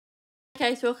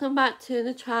guys, welcome back to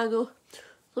the channel.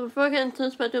 So before I get into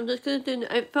this video, I'm just going to do an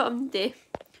outfit of the day.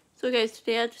 So guys,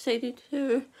 today I decided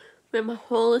to wear my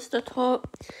Hollister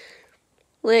top,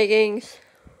 leggings,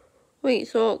 white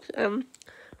socks, and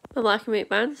my black and white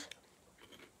bands.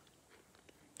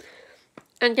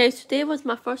 And guys, today was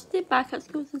my first day back at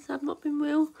school since I've not been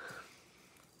well.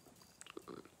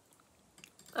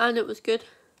 And it was good.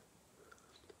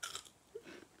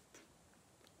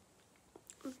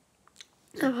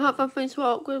 I'm having things so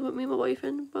awkward with me and my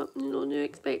boyfriend, but you know, you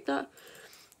expect that.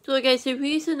 So guys, the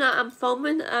reason that I'm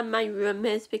filming in my room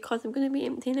is because I'm going to be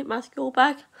emptying out my school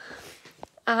bag.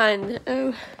 And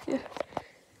yeah,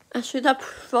 I should have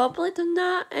probably done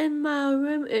that in my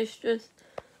room. It's just,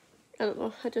 I don't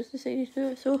know, I just decided to do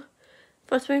it. So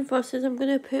first thing first is I'm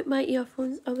going to put my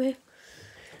earphones away.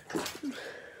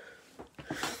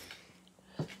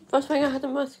 First thing I had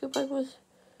in my school bag was,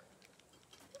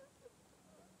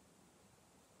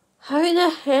 how the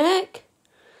heck?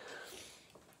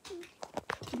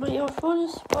 My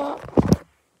earphones, but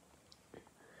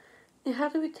they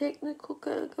had to be technical,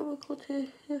 chemical to,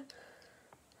 yeah.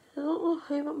 I don't know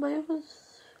how, but my earphones.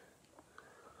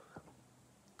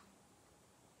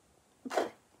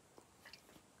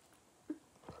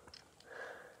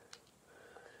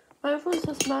 My earphones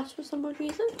are smashed for some odd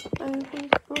reason. My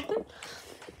earphones are broken.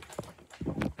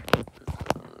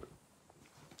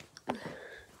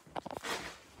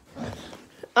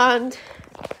 And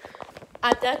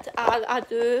I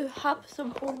do have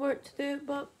some homework to do,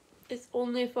 but it's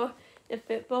only for the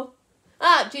football.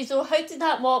 Ah, geez, so how did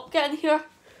that mop get in here?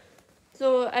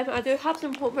 So I do have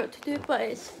some homework to do, but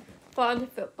it's for the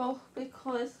football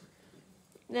because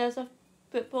there's a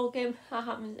football game that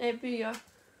happens every year.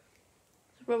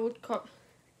 It's the World Cup.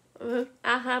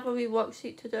 I have a wee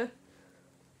worksheet to do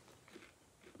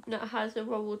that has the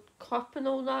World Cup and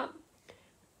all that.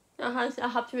 I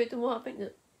have to wait them what I think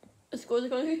that the scores are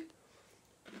going to be.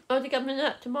 I already given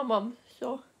it to my mum,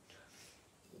 so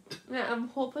yeah, I'm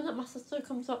hoping that my sister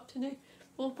comes up today.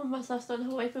 Hoping my sister and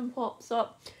her wife and pops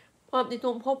up. But if they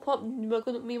don't pop up, me and my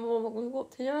mum are going to go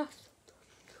up to the house.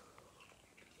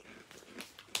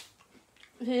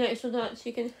 So that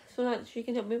she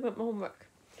can help me with my homework.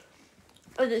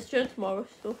 And it's due tomorrow,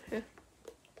 so yeah.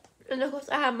 And of course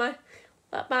I have my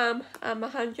lip balm and my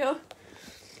hand gel.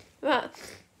 But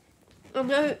I'm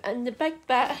now in the big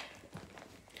bit.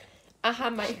 I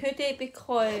have my hoodie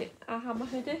because I have my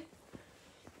hoodie.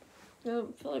 I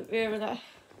don't feel like wearing it.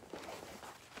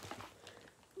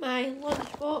 My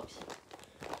lunchbox,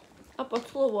 a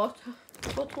bottle of water,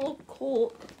 a bottle of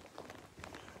Coke,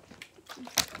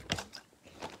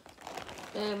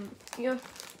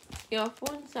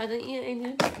 earphones. I didn't eat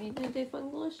any today for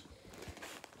English.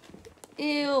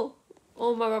 Ew.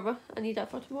 Oh, my rubber. I need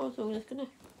that for tomorrow, so I'm just gonna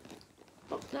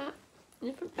pop that in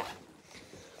the front bit.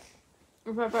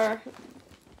 Rubber.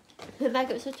 The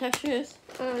bags of tissues.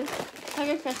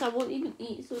 Tiger Crisp I won't even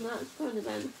eat, so that's for the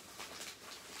bin.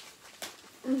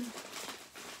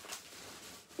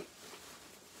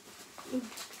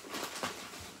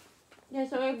 Yeah,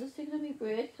 sorry, I'm just taking a wee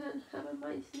break and having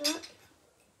my snack.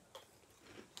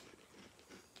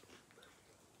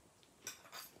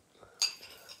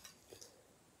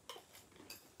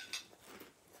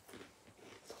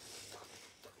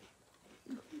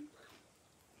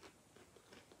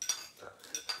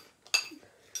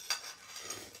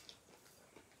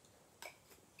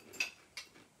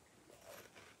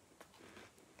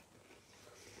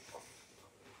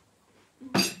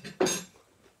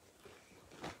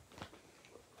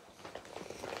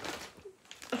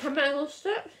 I have my little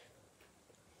strips.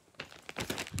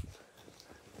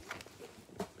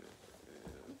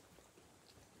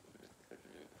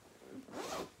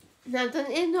 Now I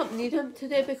didn't end up needing them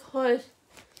today because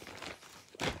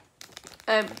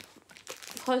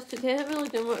today I didn't really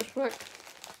do much work.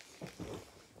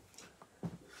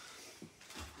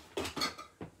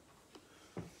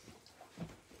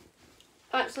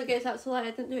 Actually guys, that's a lie,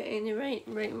 I didn't do any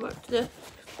writing work today.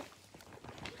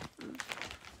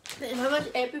 How much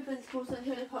everything's goes in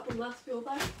here apart from my school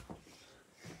bag?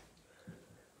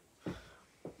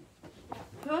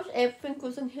 How much everything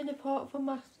goes in here apart from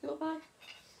my school bag?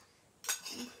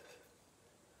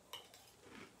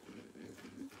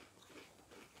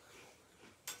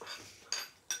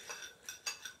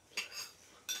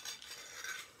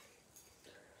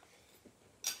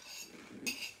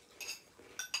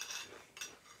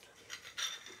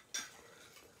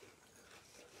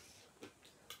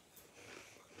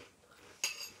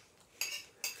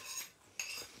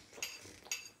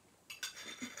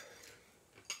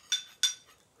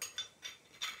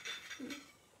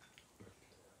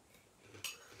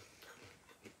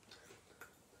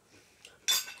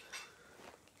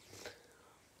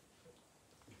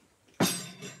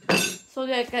 So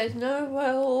yeah guys, now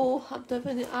while I'm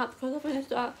doing the app, because I've finished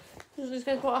that, just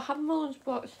guys what I have in my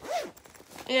lunchbox.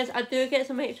 Yes, I do get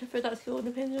some extra food at school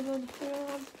depending on where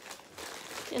I am.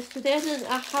 Yesterday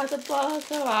I had a bottle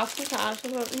of apples that I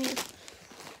actually won't eat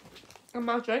in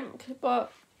my drink,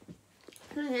 but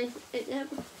it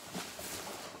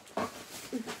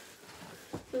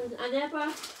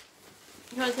never,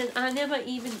 I never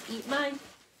even eat mine.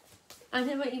 I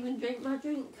never even drink my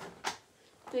drink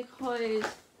because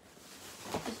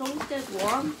it's always dead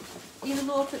warm. Even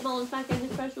though I put my lunch back in the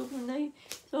fridge overnight,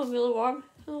 it's still really warm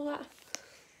and all that.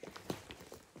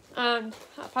 And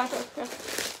I packed it up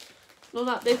all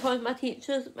that because my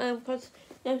teachers, because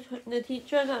the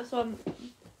teacher that's due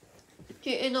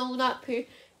to all that pretty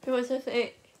much just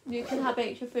say you can have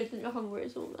extra food when you're hungry,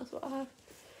 so that's what I have.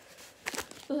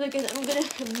 So again, I'm gonna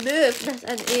move this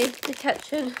into the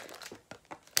kitchen.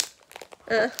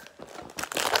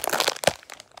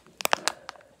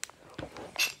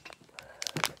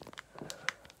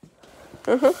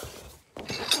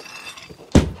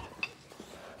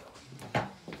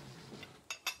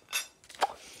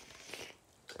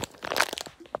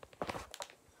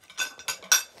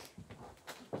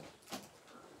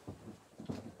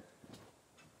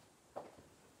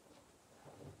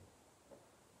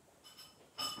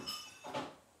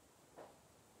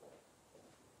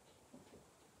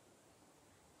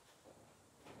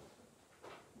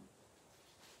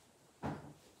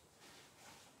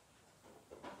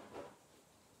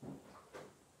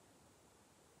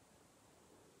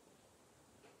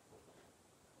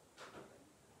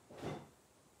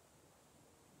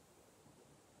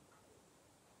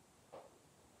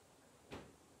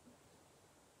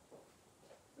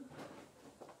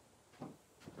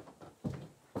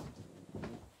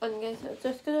 And guys, I'm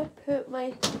just gonna put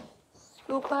my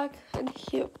school bag in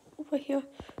here, over here.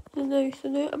 So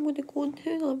now I'm gonna go into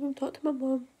the living room and talk to my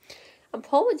mum. I'm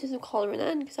probably just colouring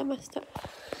in because I missed it.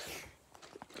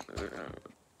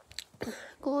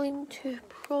 Going to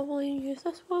probably use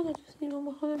this one. I just need all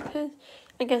my 100 pence.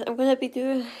 I guess I'm gonna be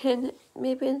doing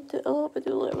maybe a little bit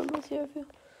of later on this year.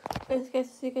 Guys,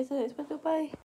 see you guys in the next video. Bye.